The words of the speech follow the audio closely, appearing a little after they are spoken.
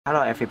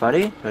Hello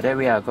everybody, today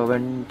we are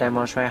going to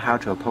demonstrate how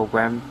to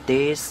program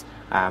this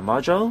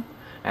module,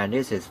 and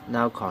this is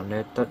now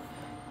connected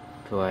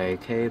to a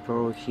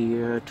cable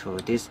here to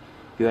this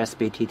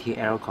USB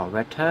TTL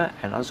converter,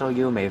 and also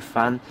you may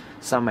find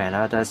some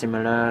another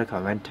similar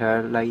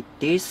converter like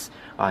this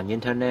on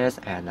internet,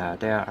 and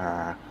there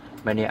are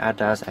many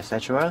others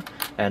etc.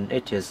 And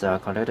it is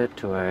connected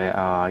to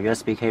a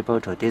USB cable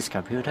to this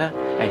computer,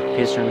 and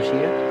please show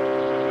here.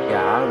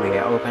 Yeah, we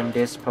open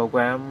this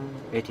program.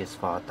 It is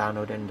for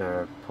downloading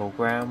the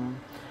program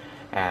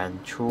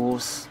and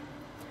choose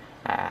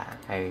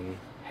a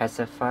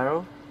header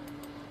file.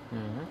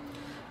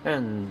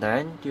 And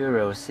then you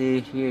will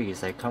see here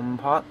is a COM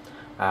port.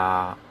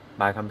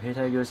 My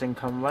computer using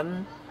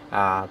COM1.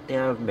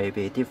 There may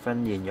be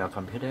different in your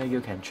computer.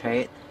 You can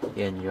check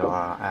in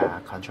your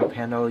control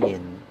panel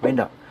in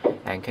Windows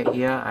and click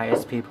here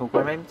ISP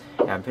programming,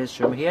 and please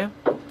zoom here.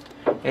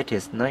 It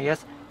is not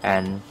yet,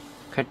 and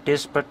click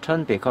this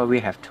button because we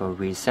have to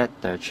reset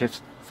the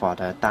chips for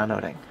the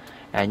downloading,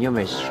 and you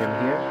may stream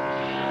here.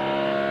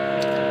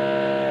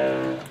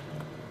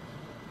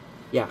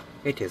 Yeah,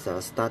 it is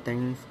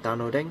starting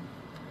downloading.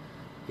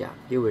 Yeah,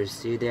 you will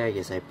see there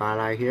is a bar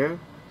light here.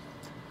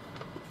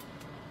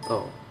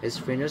 Oh, it's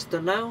finished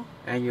now,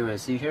 and you will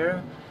see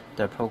here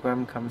the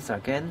program comes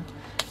again.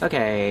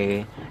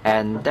 Okay,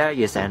 and there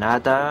is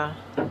another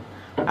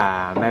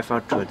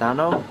method to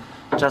download.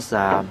 Just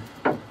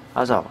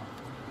also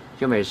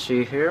you may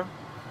see here,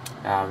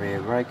 we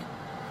right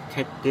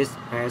click this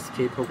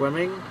ASCII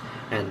programming,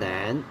 and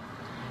then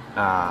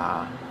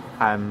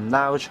I'm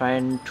now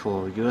trying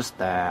to use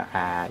the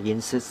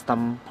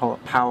in-system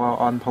power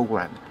on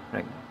program.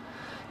 Right?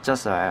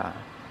 Just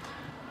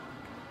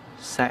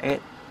set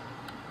it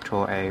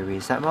to a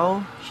reset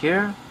mode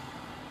here.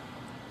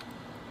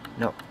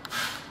 No.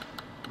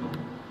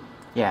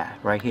 Yeah,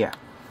 right here.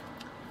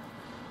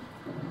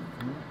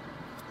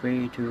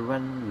 3, 2,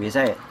 1,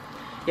 reset it.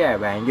 Yeah,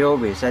 when you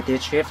reset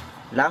this chip,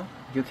 now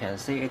you can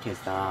see it is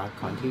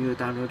continue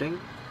downloading,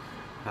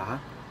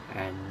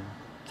 and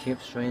keep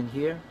showing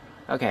here.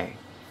 Okay,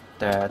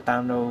 the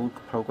download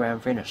program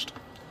finished.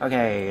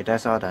 Okay,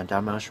 that's all the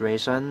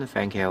demonstration.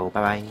 Thank you.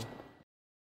 Bye bye.